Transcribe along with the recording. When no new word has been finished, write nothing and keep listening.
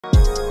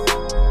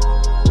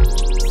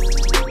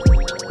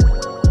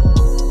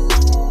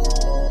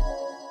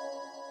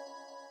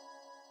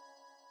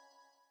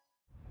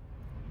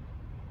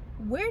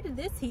Where did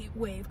this heat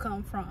wave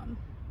come from?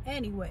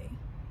 Anyway,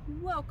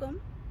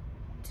 welcome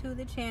to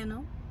the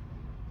channel.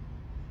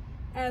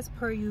 As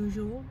per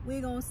usual,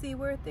 we're gonna see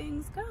where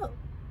things go,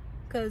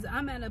 because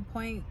I'm at a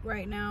point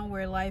right now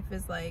where life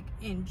is, like,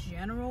 in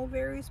general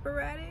very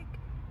sporadic.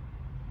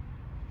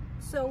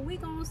 So we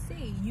gonna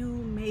see. You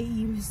may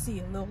even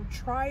see a little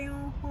try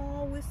on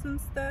haul with some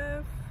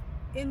stuff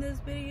in this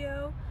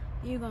video.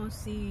 You're gonna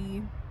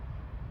see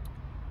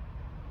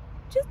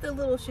just the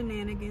little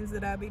shenanigans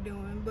that I be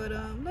doing. But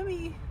let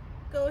me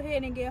go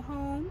ahead and get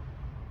home.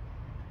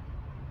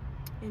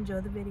 Enjoy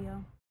the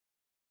video.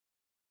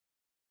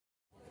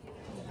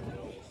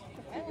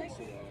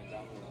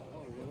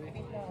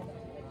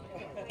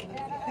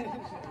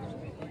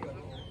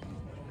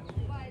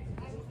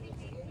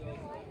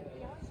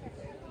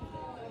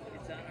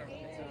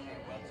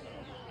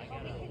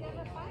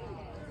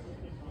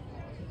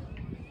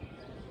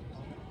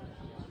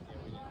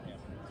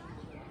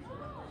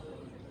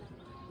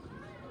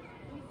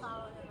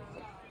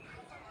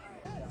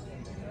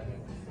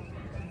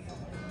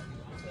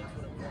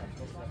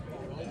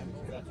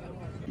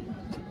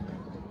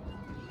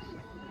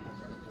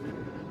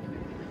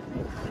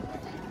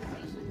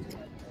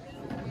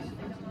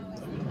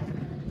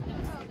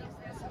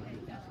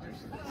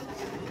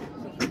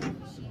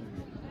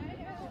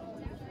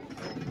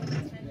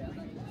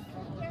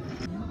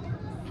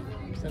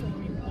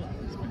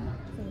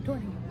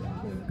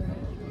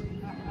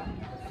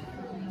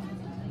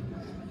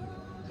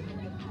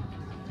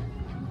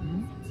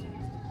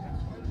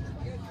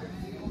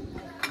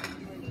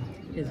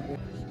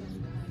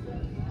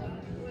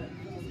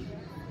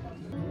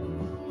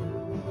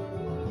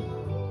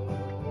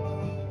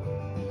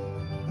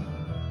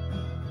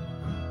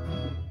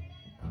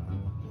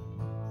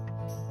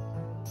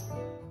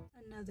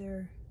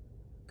 Another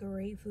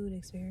great food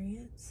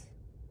experience.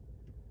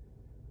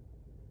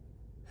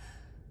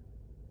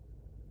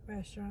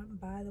 Restaurant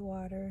by the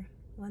water.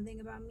 One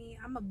thing about me,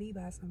 I'm gonna be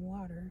by some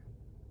water.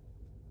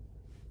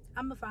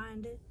 I'm gonna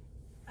find it.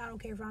 I don't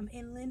care if I'm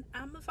inland,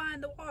 I'm gonna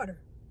find the water.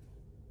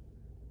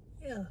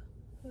 Yeah,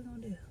 what we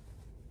gonna do?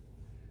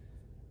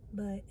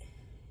 But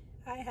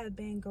I have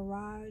been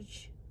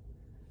garage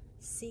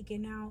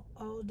seeking out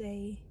all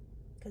day,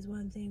 because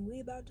one thing we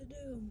about to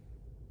do,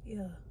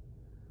 yeah,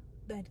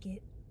 about to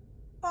get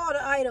all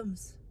the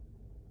items,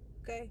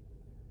 okay?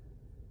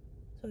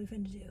 So we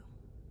finna do.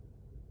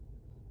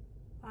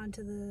 On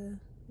to the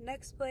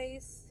next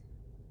place.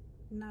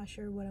 Not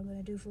sure what I'm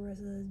gonna do for the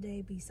rest of the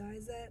day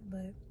besides that,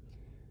 but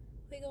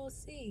we gonna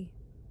see.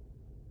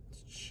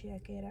 Let's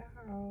check it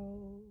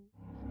out.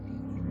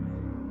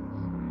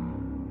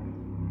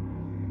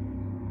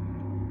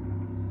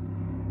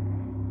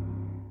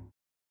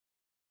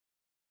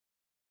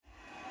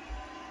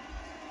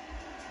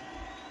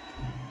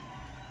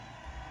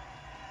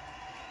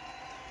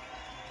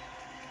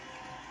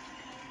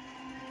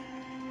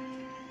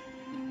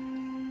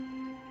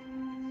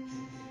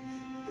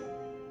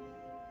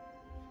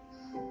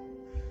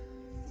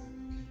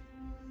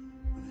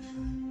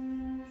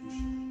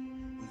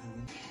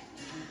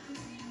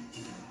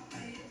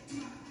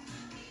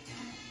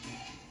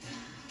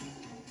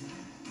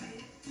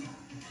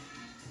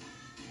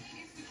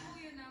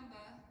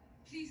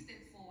 Please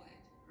step forward.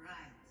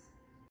 Right.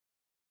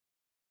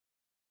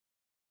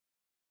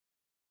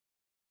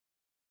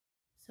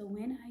 So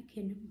when I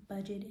can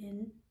budget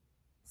in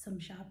some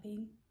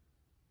shopping,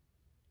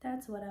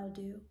 that's what I'll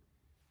do.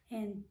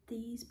 And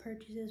these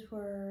purchases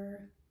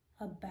were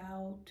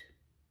about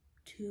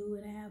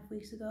 2.5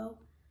 weeks ago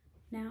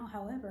now.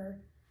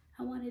 However,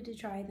 I wanted to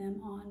try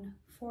them on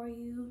for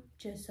you,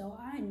 just so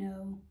I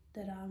know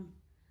that I'm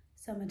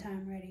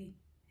summertime ready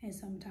and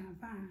summertime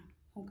fine,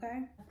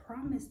 okay? I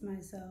promised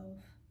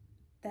myself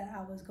that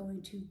I was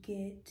going to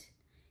get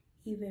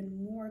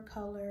even more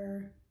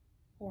color,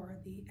 or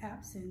the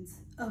absence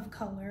of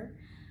color,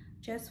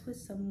 just with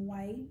some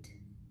white,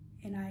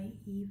 and I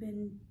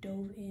even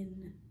dove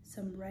in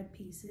some red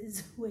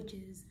pieces, which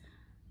is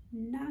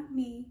not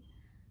me,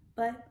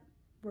 but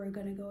we're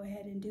gonna go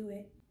ahead and do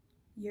it.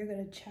 You're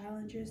gonna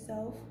challenge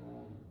yourself.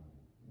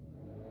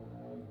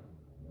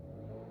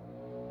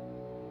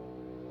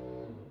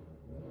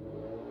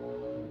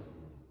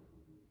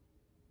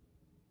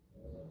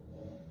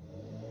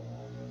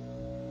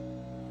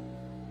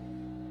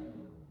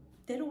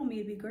 They don't want me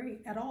to be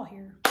great at all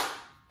here.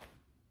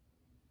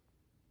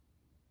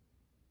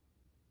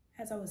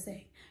 As I was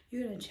saying,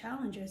 you're gonna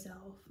challenge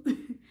yourself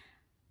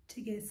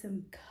to get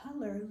some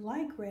color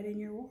like red in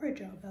your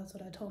wardrobe. That's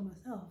what I told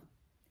myself,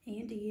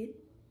 and did.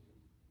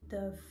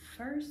 The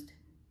first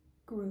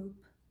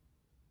group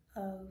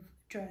of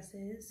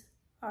dresses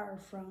are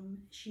from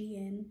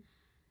Shein.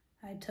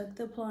 I took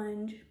the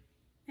plunge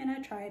and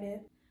I tried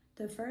it.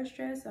 The first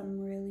dress, I'm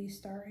really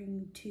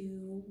starting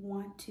to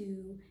want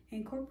to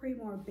incorporate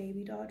more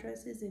baby doll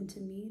dresses into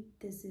me.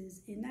 This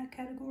is in that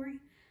category.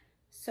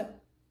 So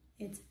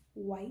it's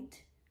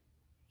white.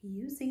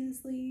 You see the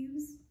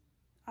sleeves.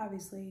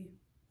 Obviously,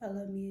 I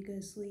love me a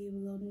good sleeve, a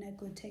little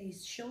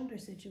necklet shoulder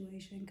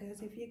situation,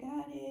 because if you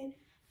got it,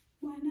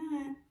 why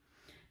not?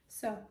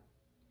 So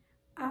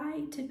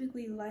I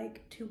typically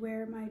like to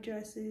wear my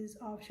dresses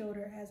off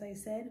shoulder, as I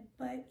said,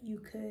 but you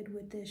could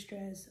with this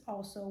dress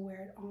also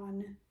wear it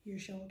on your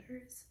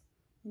shoulders.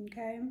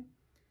 Okay?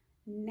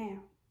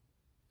 Now,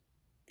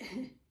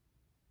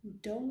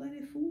 don't let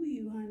it fool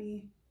you,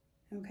 honey.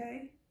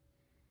 Okay?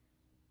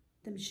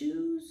 Them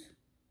shoes,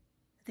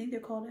 I think they're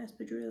called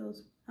espadrilles,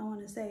 I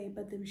want to say,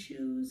 but them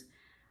shoes,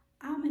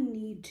 I'm gonna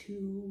need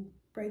to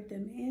break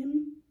them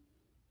in.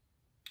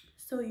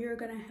 So you're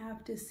gonna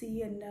have to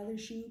see another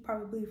shoe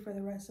probably for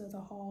the rest of the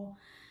haul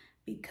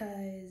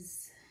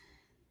because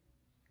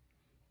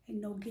ain't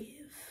no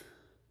give.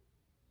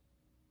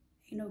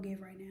 Ain't no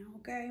give right now,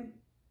 okay?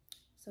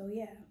 So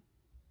yeah,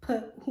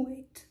 but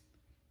wait.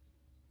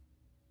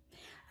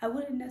 I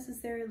wouldn't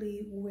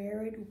necessarily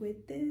wear it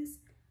with this,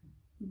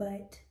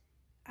 but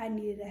I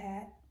needed a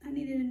hat. I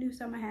needed a new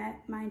summer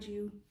hat. Mind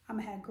you, I'm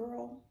a hat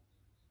girl,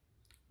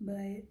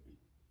 but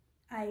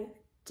I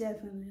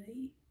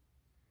definitely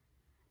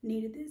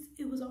needed this.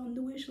 It was on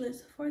the wish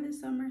list for this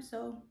summer,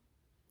 so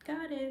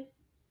got it.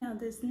 Now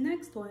this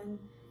next one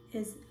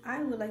is,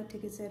 I would like to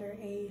consider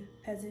a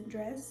peasant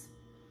dress,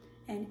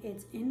 and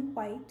it's in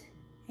white,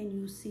 and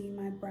you see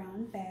my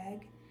brown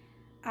bag.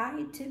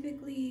 I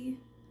typically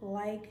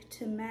like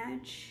to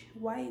match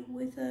white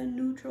with a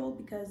neutral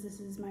because this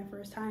is my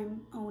first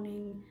time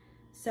owning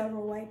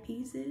several white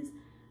pieces.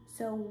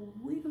 So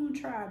we're gonna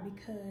try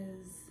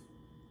because,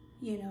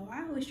 you know,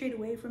 I always strayed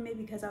away from it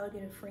because I would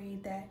get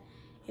afraid that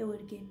it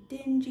would get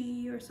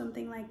dingy or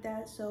something like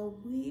that. So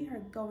we are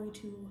going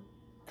to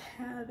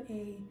have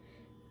a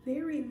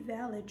very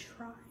valid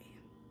try.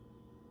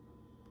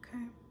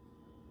 Okay,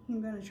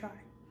 I'm gonna try.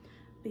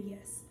 But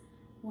yes,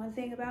 one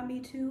thing about me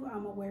too,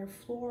 I'm gonna wear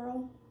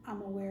floral. I'm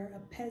gonna wear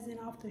a peasant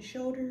off the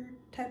shoulder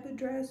type of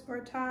dress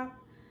or top.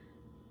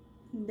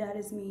 That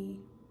is me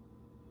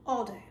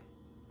all day,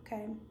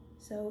 okay?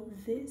 So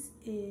this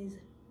is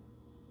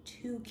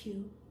too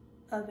cute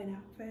of an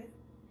outfit.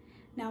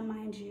 Now,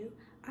 mind you,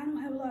 I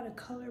don't have a lot of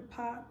color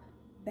pop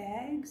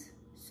bags,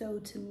 so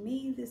to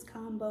me, this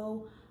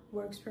combo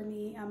works for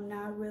me. I'm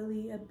not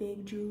really a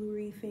big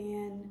jewelry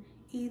fan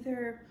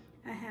either.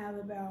 I have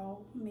about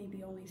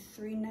maybe only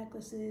 3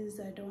 necklaces.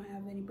 I don't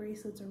have any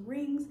bracelets or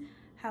rings.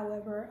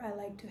 However, I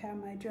like to have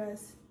my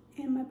dress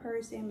and my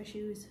purse and my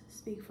shoes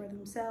speak for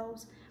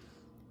themselves.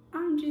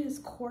 I'm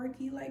just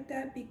quirky like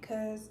that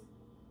because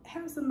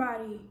have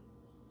somebody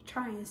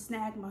try and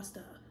snag my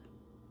stuff.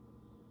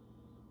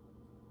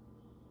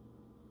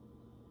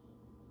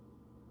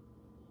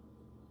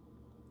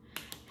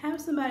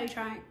 Have somebody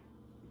try.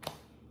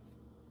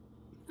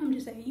 I'm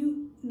just saying,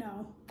 you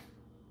know,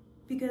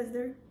 because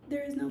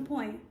there is no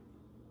point.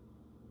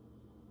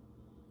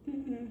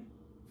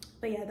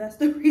 But yeah, that's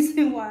the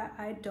reason why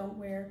I don't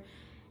wear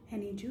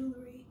any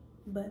jewelry.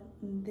 But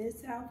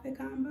this outfit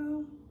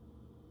combo,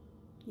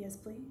 yes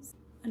please.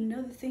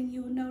 Another thing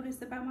you'll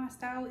notice about my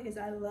style is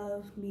I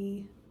love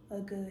me a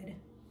good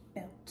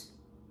belt.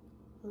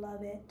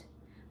 Love it.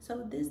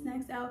 So this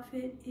next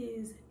outfit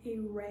is a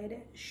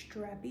red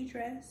strappy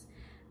dress.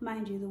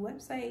 Mind you, the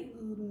website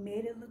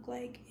made it look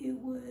like it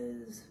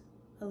was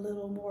a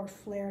little more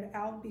flared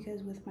out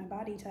because with my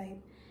body type,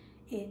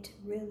 it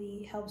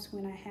really helps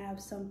when I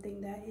have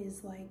something that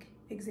is like,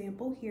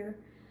 example here,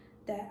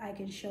 that I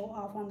can show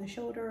off on the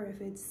shoulder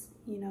if it's,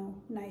 you know,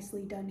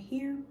 nicely done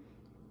here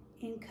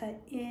and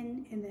cut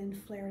in and then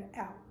flared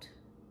out.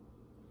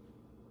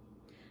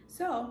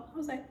 So I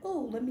was like,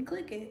 oh, let me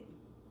click it.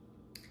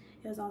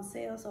 It was on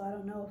sale, so I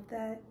don't know if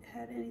that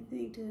had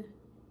anything to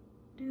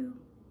do.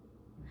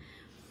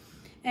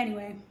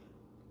 Anyway,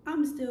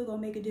 I'm still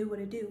gonna make it do what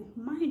it do.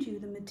 Mind you,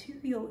 the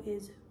material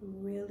is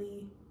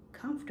really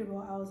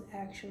comfortable. I was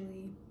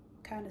actually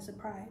kind of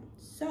surprised.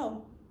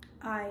 So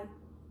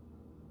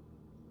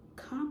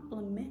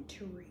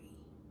complimentary,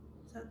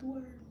 is that the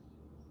word?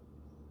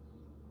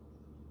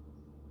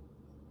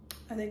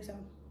 I think so,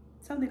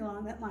 something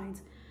along that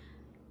lines.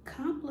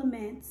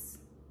 Compliments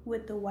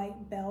with the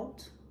white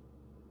belt,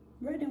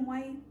 red and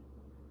white.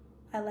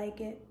 I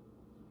like it.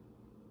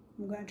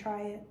 I'm gonna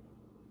try it.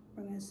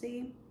 We're gonna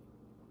see.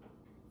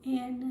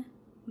 And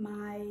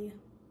my,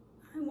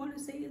 I want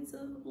to say it's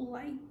a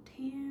light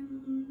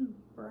tan,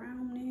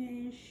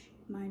 brownish.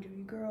 Mind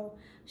you, girl,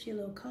 she a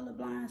little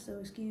colorblind, so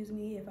excuse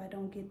me if I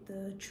don't get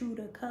the true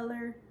to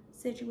color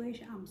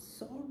situation. I'm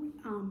sorry.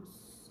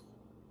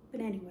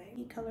 But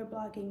anyway, color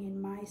blocking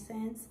in my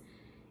sense,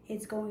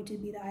 it's going to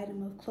be the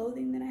item of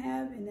clothing that I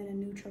have and then a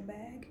neutral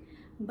bag.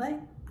 But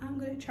I'm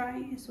gonna try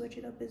and switch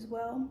it up as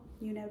well.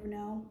 You never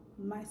know,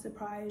 might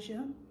surprise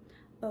you,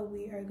 but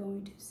we are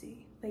going to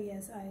see. But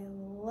yes, I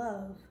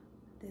love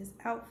this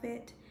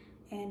outfit,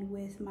 and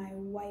with my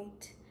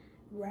white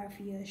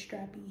raffia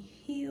strappy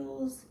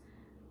heels,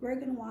 we're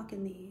gonna walk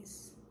in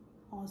these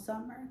all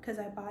summer because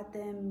I bought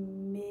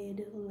them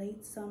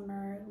late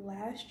summer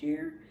last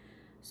year.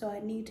 So I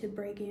need to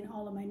break in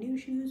all of my new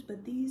shoes,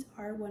 but these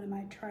are one of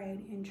my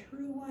tried and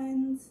true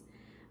ones.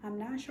 I'm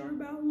not sure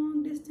about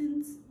long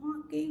distance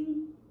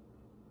walking,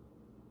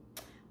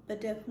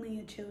 but definitely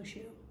a chill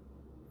shoe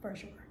for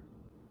sure.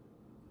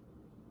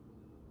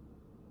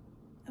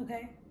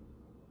 okay?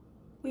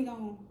 We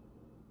gonna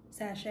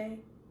sashay,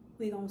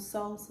 we gonna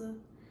salsa,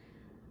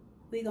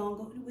 we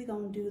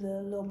gonna do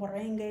the little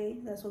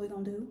merengue. That's what we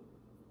gonna do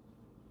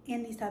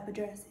in these type of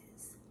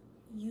dresses.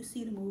 You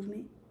see the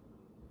movement.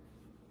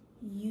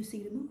 You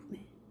see the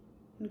movement,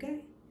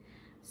 okay?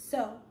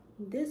 So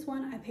this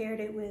one, I paired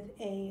it with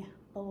a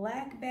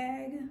black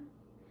bag.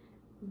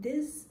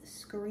 This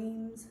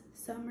screams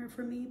summer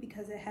for me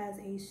because it has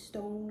a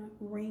stone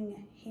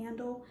ring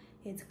handle.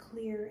 It's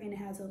clear and it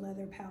has a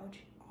leather pouch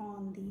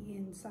on the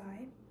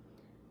inside.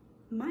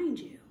 Mind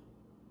you,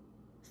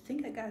 I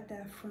think I got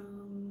that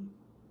from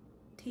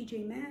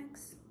TJ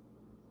Maxx.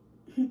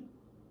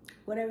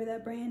 Whatever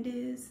that brand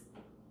is,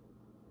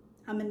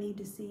 I'm gonna need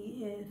to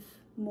see if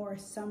more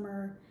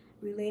summer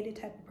related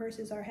type of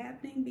purses are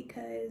happening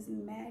because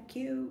mad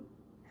cute.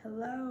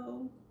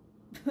 Hello.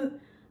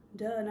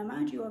 Duh. Now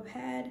mind you, I've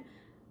had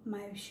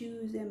my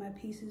shoes and my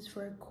pieces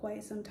for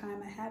quite some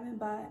time. I haven't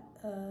bought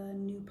a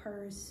new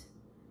purse.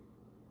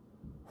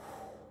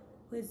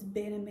 It's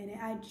been a minute.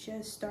 I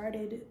just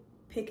started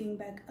picking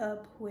back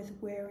up with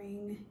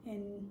wearing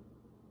and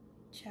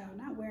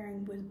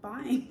with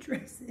buying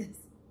dresses.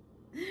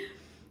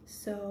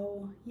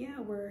 So yeah,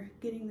 we're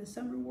getting the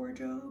summer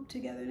wardrobe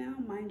together now.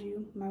 Mind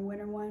you, my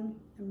winter one,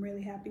 I'm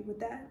really happy with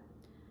that.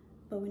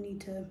 But we need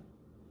to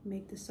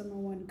make the summer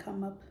one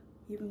come up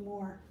even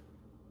more.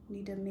 We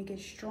need to make it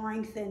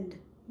strengthened,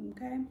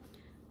 okay?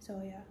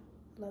 So yeah,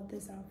 love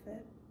this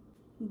outfit.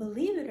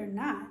 Believe it or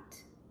not,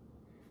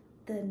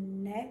 the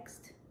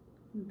next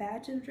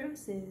batch of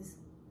dresses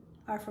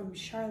are from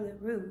Charlotte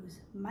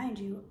Russe. Mind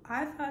you,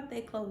 I thought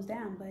they closed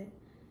down, but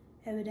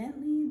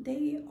evidently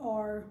they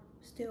are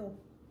still,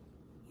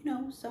 you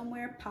know,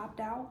 somewhere popped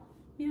out,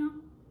 you know.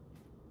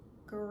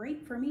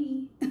 Great for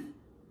me.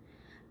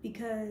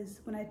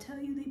 Because when I tell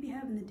you they be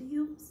having the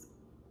deals,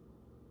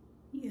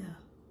 yeah,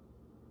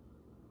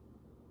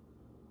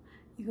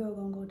 your girl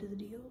gonna go to the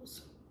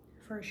deals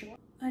for sure.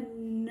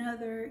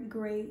 Another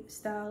great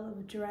style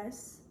of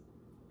dress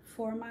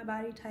for my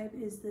body type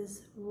is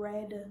this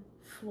red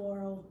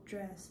floral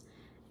dress.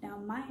 Now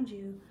mind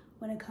you,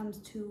 when it comes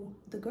to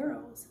the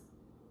girls,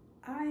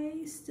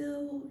 I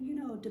still, you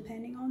know,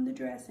 depending on the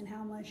dress and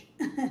how much,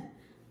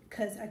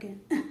 cause I can,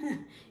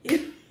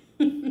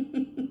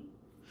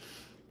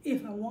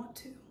 if I want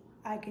to,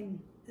 I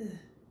can,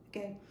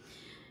 okay.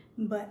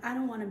 But I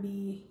don't want to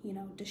be, you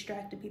know,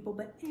 distracted people.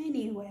 But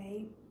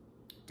anyway,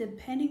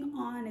 depending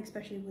on,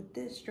 especially with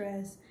this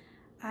dress,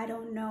 I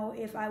don't know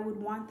if I would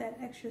want that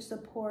extra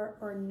support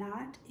or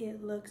not.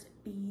 It looks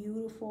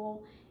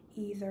beautiful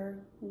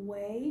either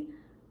way,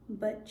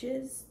 but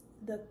just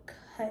the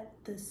cut,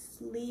 the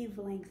sleeve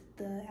length,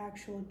 the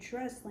actual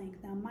dress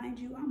length. Now, mind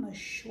you, I'm a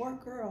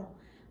short girl,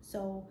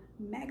 so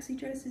maxi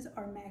dresses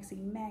are maxi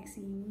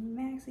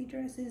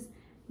dresses.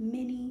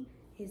 Mini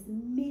is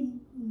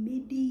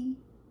midi.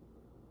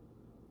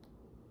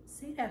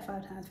 Say that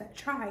 5 times fast.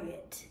 Try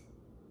it.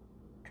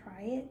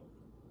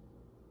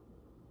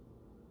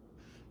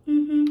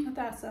 I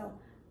thought so.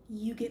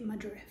 You get my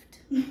drift.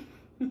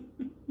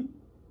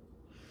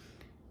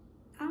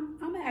 I'm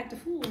gonna act a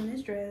fool in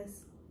this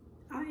dress.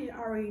 I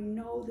already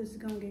know this is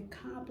gonna get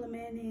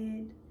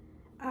complimented.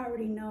 I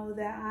already know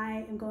that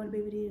I am going to be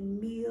able to eat a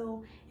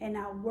meal and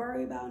not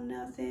worry about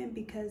nothing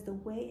because the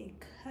way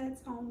it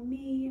cuts on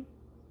me,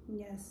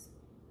 yes.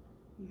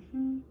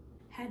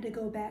 Had to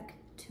go back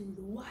to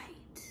the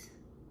white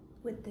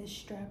with this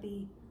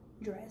strappy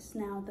dress.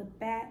 Now the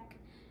back,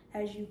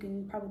 as you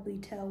can probably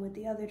tell with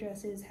the other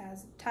dresses,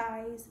 has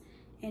ties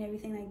and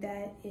everything like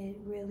that. It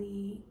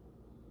really,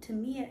 to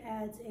me, it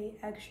adds a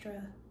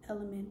extra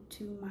element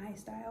to my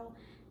style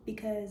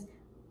because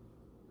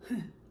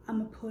I'm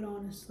gonna put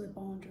on a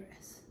slip-on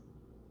dress.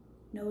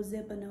 No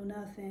zipper, no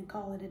nothing,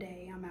 call it a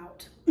day, I'm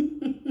out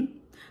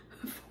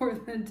for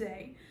the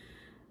day.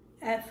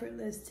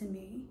 Effortless to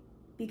me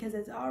because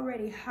it's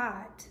already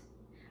hot.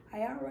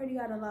 I already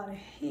got a lot of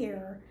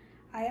hair.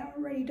 I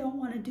already don't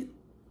want to do,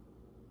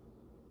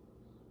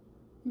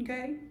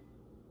 okay?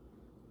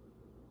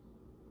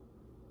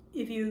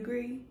 If you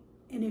agree,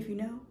 and if you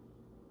know,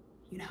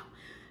 you know.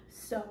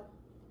 So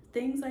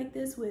things like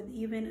this with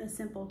even a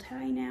simple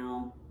tie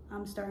now,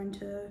 I'm starting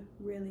to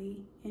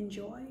really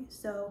enjoy.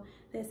 So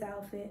this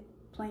outfit,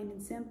 plain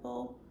and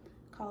simple,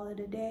 call it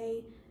a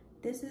day.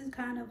 This is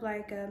kind of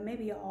like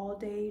maybe an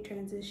all-day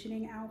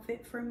transitioning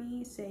outfit for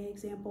me. Say,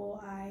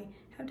 example, I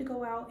have to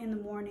go out in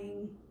the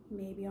morning,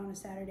 maybe on a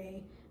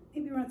Saturday,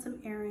 maybe run some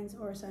errands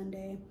or a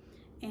Sunday,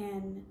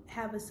 and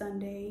have a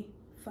Sunday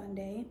fun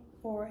day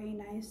or a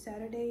nice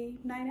Saturday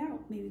night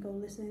out. Maybe go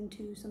listen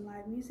to some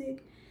live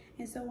music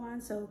and so on.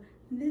 So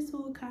this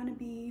will kind of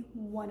be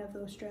one of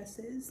those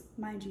dresses.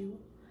 Mind you,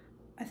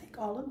 I think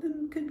all of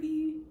them could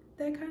be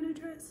that kind of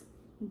dress,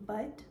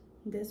 but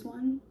this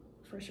one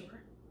for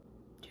sure.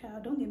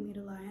 Child, don't get me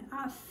to lying.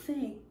 I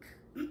think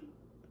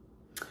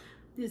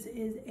this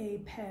is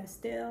a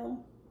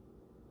pastel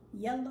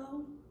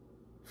yellow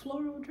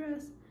floral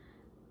dress,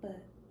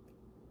 but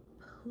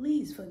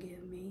please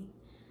forgive me.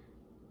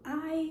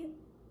 I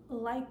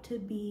like to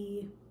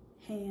be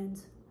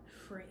hands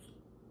free.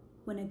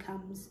 when it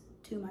comes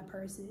to my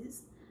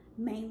purses,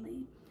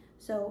 mainly.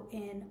 So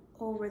an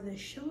over the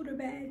shoulder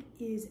bag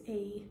is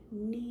a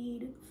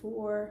need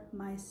for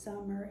my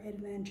summer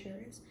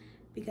adventures,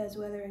 because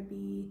whether it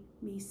be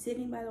me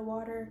sitting by the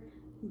water,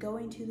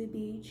 going to the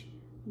beach,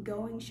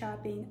 going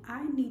shopping,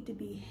 I need to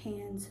be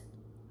hands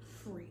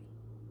free.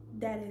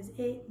 That is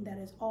it. That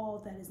is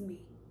all. That is me.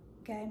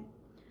 Okay.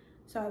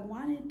 So I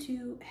wanted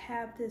to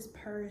have this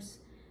purse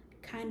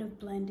kind of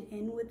blend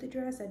in with the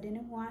dress. I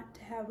didn't want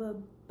to have a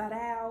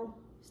badao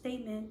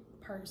statement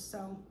purse.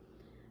 So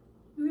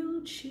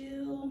real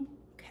chill.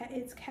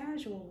 It's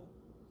casual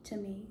to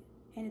me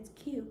and it's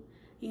cute.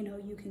 You know,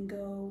 you can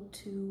go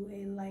to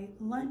a light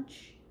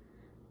lunch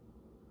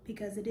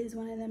because it is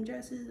one of them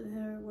dresses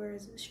where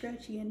it's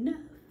stretchy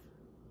enough,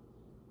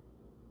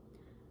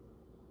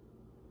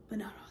 but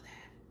not all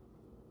that.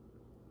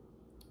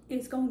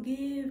 It's gonna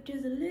give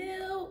just a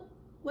little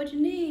what you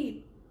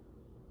need,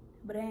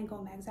 but it ain't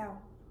gonna max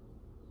out.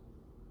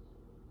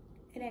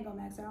 It ain't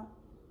gonna max out.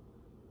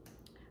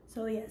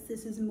 So yes,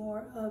 this is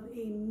more of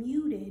a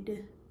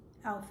muted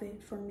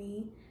outfit for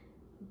me,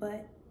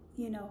 but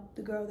you know,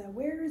 the girl that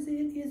wears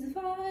it is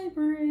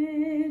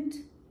vibrant.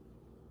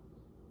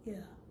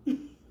 Yeah.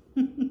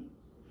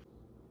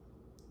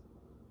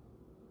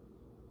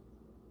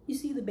 You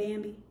see the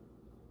Bambi?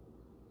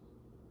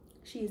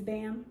 She is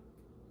Bam.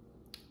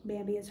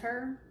 Bambi is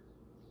her.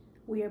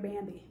 We are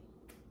Bambi.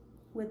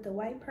 With the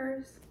white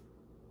purse,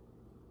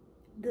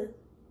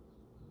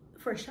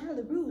 for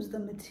Charlotte Russe, the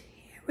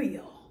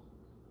material.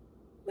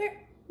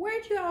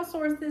 Where'd you all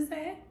source this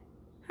at?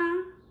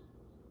 Huh?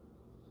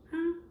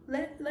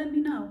 Let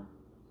me know.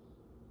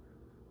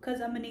 Cause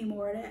I'm gonna need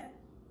more of that.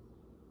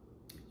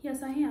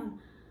 Yes, I am.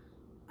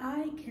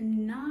 I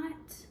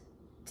cannot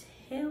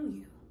tell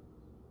you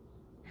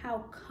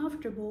how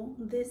comfortable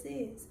this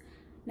is.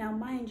 Now,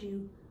 mind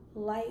you,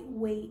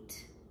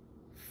 lightweight,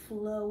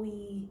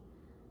 flowy,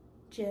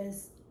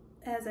 just,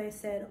 as I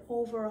said,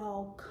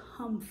 overall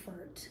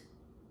comfort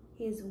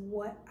is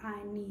what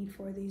I need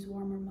for these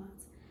warmer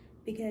months.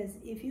 Because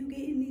if you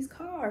get in these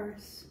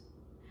cars,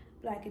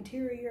 black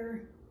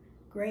interior,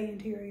 gray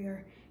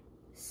interior,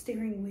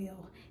 steering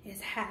wheel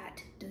is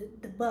hot.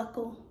 The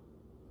buckle.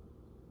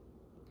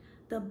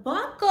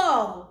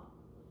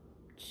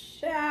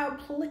 Child,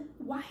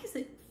 why is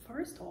it,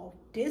 first off,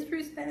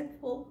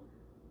 disrespectful?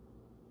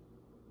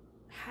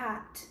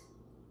 Hot.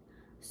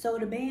 So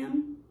the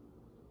Bambi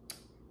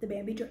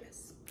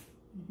dress.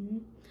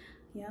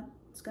 Yep,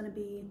 it's gonna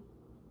be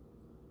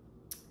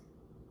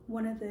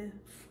one of the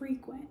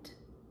frequent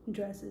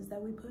dresses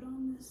that we put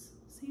on this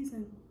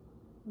season.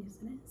 Yes,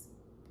 it is.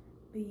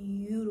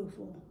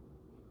 Beautiful.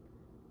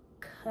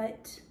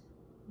 Cut,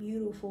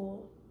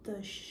 beautiful.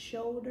 The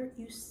shoulder,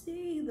 you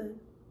see the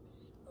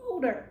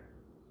shoulder.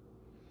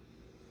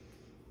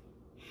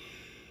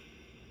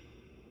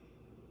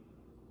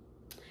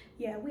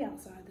 Yeah, we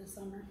outside this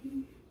summer.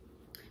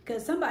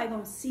 Because somebody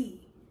gonna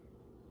see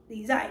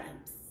these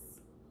items.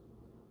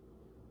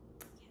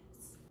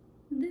 Yes.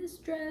 This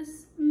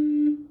dress,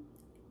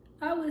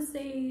 I would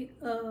say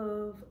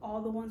of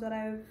all the ones that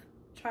I've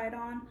tried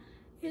on,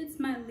 it's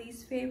my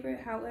least favorite.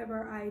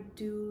 However, I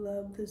do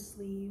love the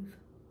sleeve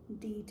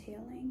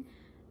detailing.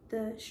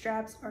 The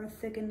straps are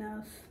thick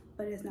enough,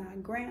 but it's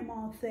not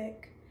grandma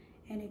thick,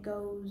 and it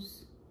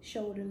goes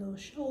shoulder, little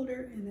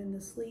shoulder, and then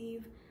the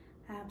sleeve.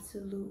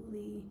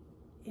 Absolutely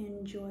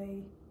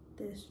enjoy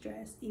this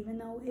dress. Even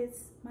though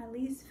it's my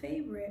least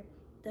favorite,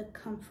 the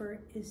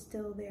comfort is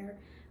still there.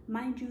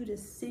 Mind you, to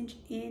cinch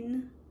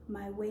in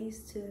my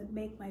waist to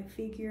make my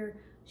figure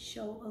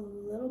show a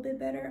little bit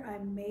better, I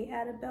may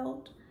add a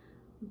belt,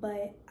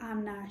 but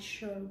I'm not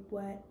sure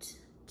what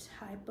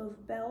type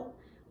of belt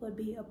would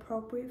be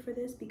appropriate for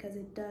this, because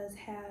it does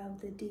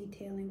have the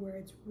detailing where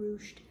it's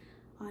ruched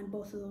on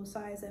both of those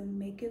sides and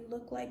make it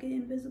look like an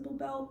invisible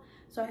belt.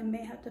 So I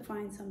may have to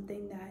find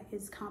something that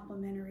is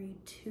complementary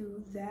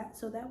to that,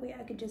 so that way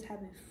I could just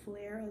have it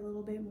flare a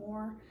little bit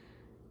more,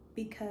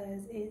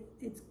 because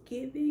it's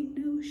giving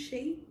no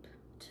shape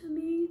to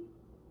me,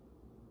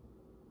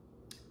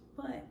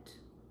 but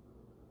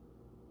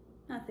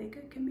I think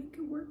I can make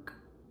it work.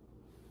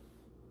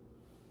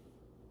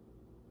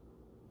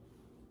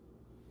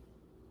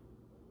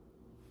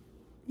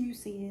 You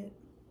see it.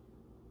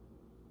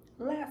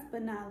 Last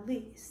but not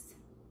least,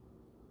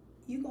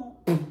 you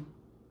gon'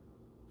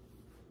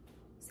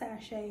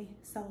 sashay,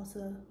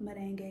 salsa,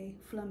 merengue,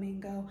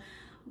 flamingo.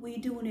 We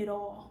doing it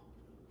all.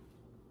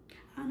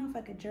 I don't know if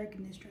I could jerk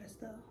in this dress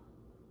though,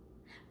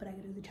 but I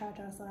could do the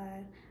cha-cha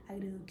slide. I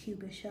could do the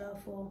Cupid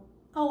shuffle.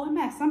 Oh, I'm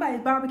at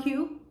somebody's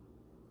barbecue.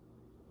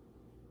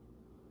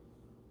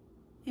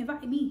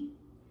 Invite me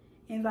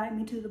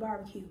to the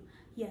barbecue.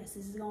 Yes,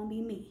 this is gonna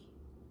be me.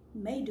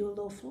 May do a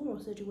little floral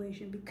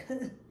situation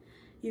because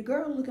your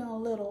girl looking a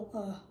little,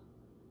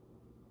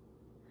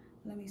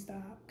 let me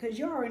stop. Because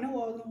you already know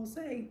what I was going to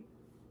say.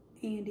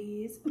 And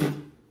is.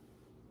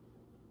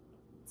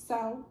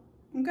 So,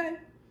 okay.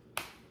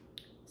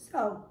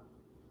 So,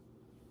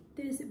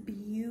 this is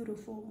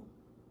beautiful.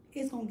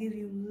 It's going to give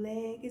you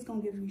leg. It's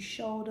going to give you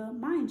shoulder.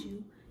 Mind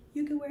you,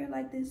 You can wear it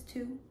like this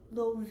too.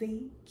 Little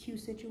V, cute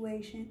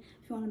situation.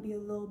 If you want to be a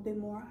little bit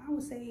more, I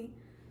would say,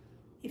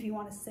 if you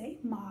want to say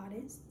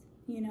modest,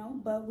 you know,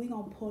 but we're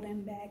going to pull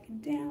them back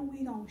down.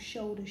 We're going to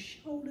show the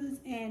shoulders,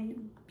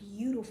 and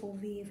beautiful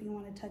V. If you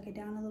want to tuck it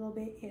down a little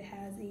bit, it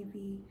has a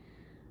V.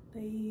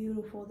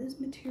 Beautiful. This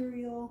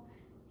material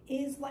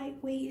is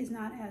lightweight. It's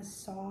not as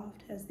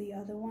soft as the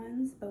other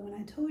ones, but when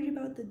I told you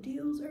about the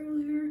deals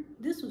earlier,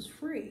 this was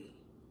free.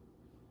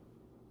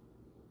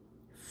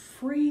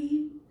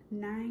 Free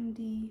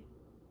 $99,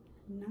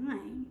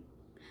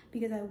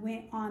 because I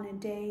went on a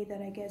day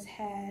that I guess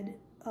had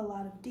a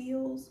lot of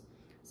deals.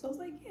 So I was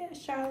like, yeah,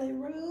 Charlotte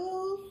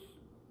Russe.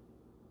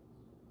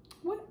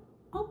 What?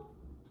 Oh,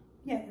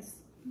 yes.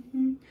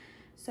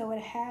 So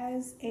it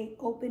has a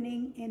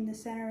opening in the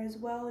center as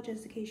well,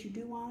 just in case you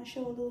do want to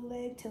show a little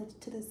leg, tilt it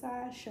to the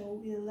side,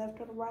 show either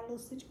left or the right little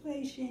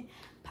situation.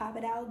 Pop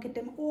it out, get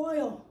them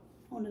oil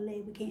on the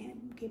leg. We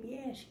can't be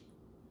ashy.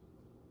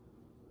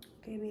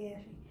 Can't be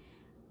ashy.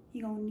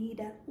 You're gonna need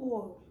that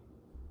oil.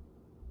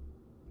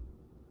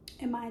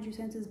 And mind you,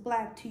 since it's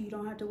black too, you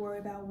don't have to worry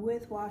about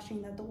with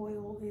washing that the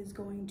oil is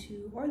going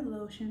to, or the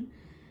lotion,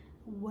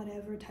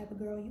 whatever type of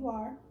girl you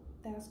are,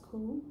 that's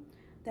cool,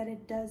 that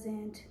it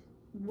doesn't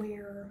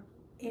wear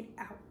it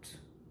out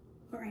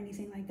or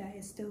anything like that.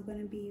 It's still going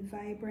to be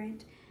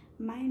vibrant.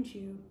 Mind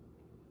you,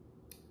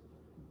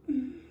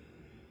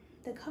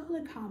 the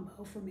color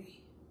combo for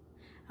me,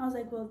 I was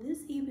like, well,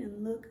 this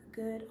even look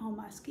good on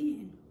my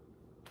skin.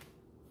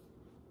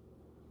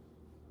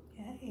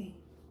 Hey,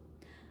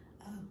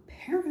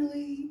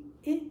 apparently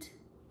it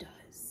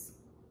does,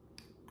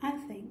 I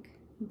think.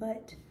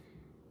 But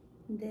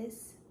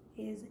this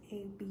is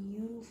a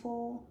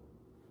beautiful,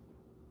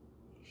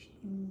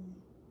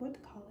 what to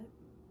call it?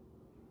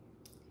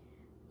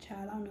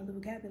 Child, I don't know the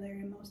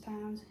vocabulary most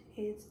times.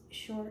 It's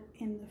short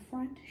in the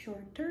front,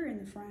 shorter in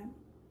the front,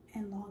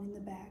 and long in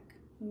the back,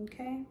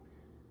 okay?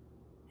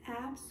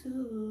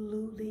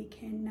 Absolutely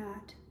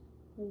cannot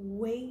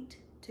wait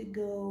to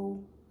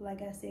go,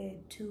 like I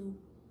said, to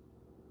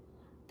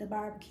the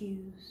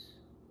barbecues,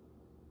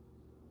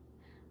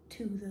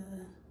 to the,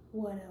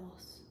 what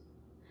else?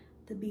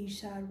 The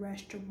beachside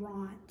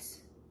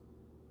restaurants,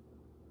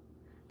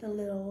 the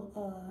little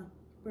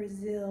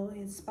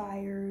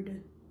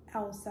Brazil-inspired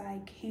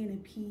outside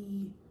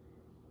canopy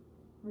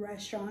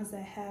restaurants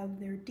that have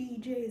their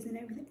DJs and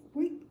everything.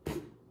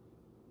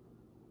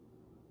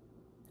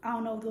 I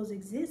don't know if those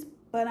exist,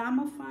 but I'm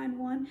gonna find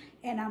one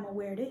and I'm gonna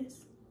wear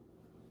this.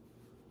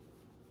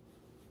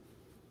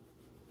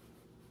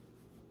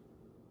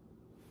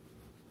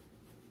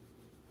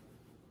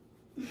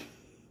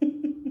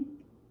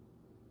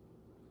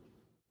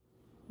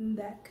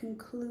 That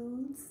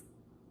concludes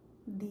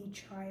the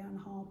try on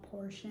haul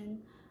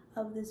portion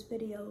of this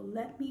video.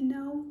 Let me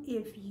know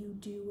if you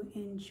do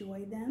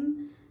enjoy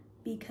them,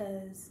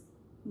 because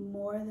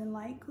more than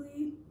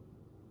likely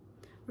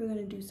we're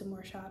gonna do some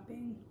more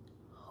shopping,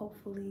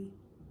 hopefully,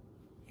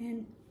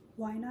 and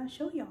why not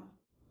show y'all?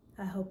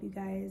 I hope you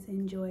guys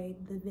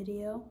enjoyed the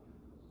video,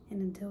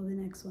 and until the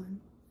next one.